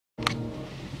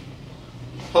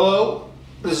Hello,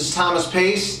 this is Thomas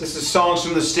Pace. This is Songs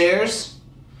from the Stairs.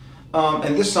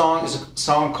 And this song is a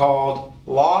song called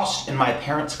Lost in My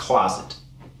Parents' Closet.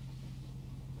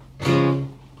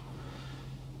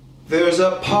 There's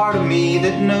a part of me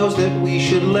that knows that we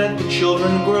should let the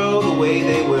children grow the way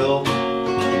they will.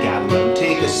 You gotta let them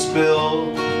take a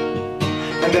spill,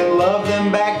 and then love them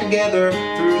back together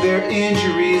through their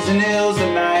injuries and ills.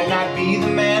 And I'd not be the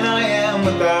man I am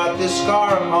without this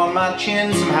scar upon my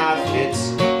chin. Somehow it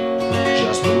fits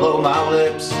just below my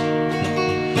lips.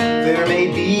 There may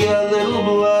be a little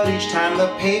blood each time the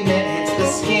pavement hits the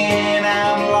skin.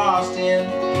 I'm lost in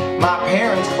my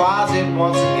parents' closet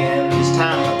once again. This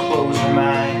time the clothes are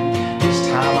mine. This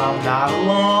time I'm not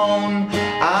alone.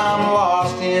 I'm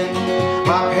lost in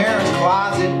my parents'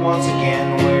 closet once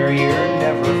again, where you're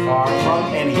never far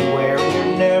from anywhere.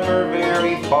 You're never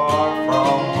very far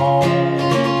from home.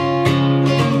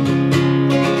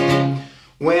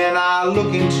 When I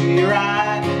look into your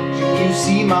eye, do you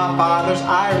see my father's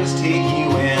iris take you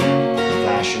in,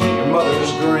 flashing your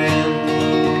mother's grin?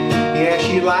 Yeah,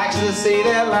 she likes to say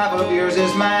that life of yours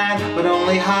is mine, but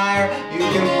only higher. You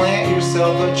can plant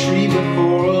yourself a tree, but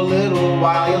for a little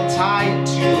while you'll tie it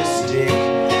to a stick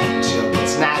till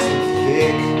it's nice and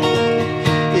thick.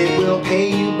 It will pay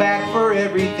you back for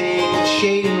everything, the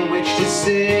shade in which to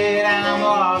sit. I'm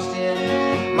lost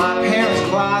in my parents'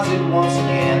 closet once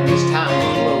again. This time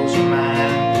the clothes are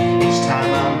mine. This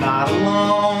time I'm not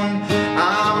alone.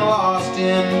 I'm lost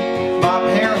in my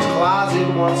parents' closet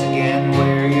once again,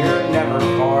 where you're never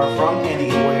far from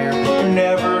anywhere. You're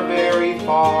never very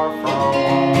far from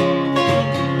home.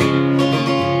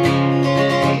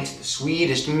 It's the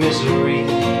sweetest misery.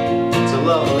 It's a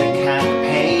lovely kind of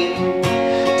pain.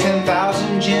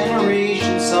 10,000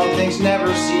 generations, some things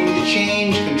never seem to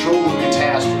change. Control of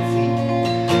catastrophe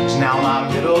is now my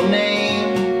middle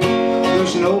name.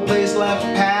 There's no place left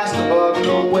past the bug,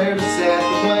 nowhere to set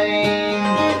the blame.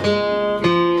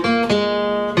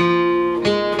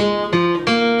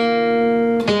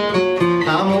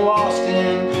 I'm lost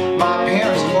in my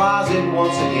parents' closet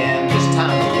once again. This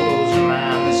time the clothes are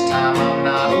mine. This time I'm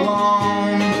not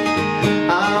alone.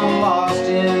 I'm lost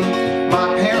in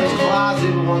my parents'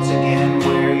 closet once again,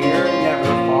 where you're never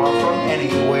far from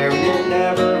anywhere. You're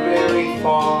never very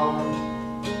far.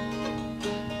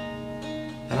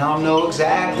 And I'll know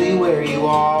exactly where you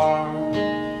are.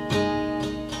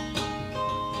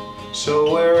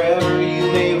 So wherever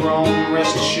you may roam,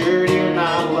 rest assured you're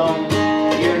not alone.